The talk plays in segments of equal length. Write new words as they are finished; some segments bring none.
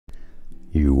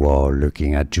You are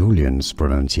looking at Julian's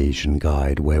pronunciation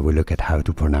guide, where we look at how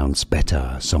to pronounce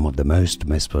better some of the most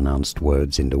mispronounced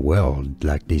words in the world,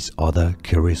 like this other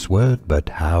curious word. But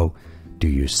how do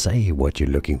you say what you're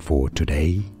looking for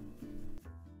today?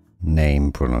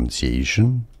 Name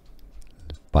pronunciation,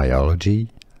 biology,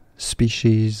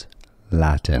 species,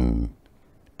 Latin,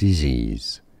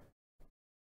 disease.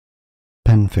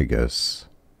 Pemphigus,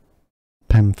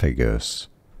 Pemphigus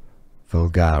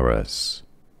Vulgaris,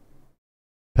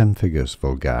 Pemphigus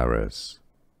Vulgaris.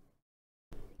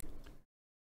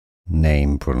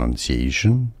 Name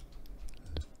pronunciation,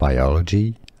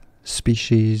 biology,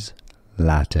 species,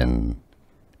 Latin,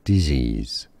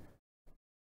 disease.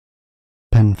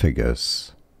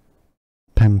 Pemphigus,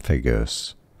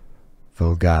 Pemphigus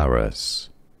Vulgaris,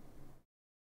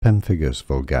 Pemphigus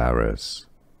Vulgaris.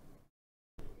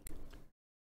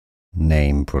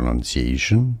 Name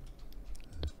pronunciation,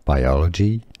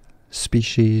 biology,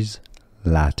 species,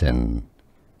 Latin,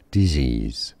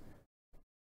 disease.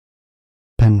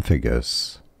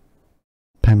 Pemphigus,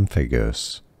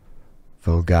 Pemphigus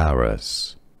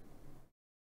Vulgaris,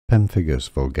 Pemphigus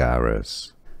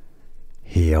Vulgaris.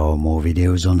 Here are more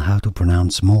videos on how to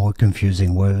pronounce more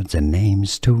confusing words and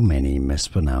names too many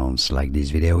mispronounced. Like this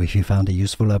video if you found it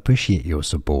useful. I appreciate your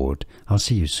support. I'll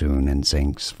see you soon and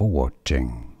thanks for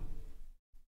watching.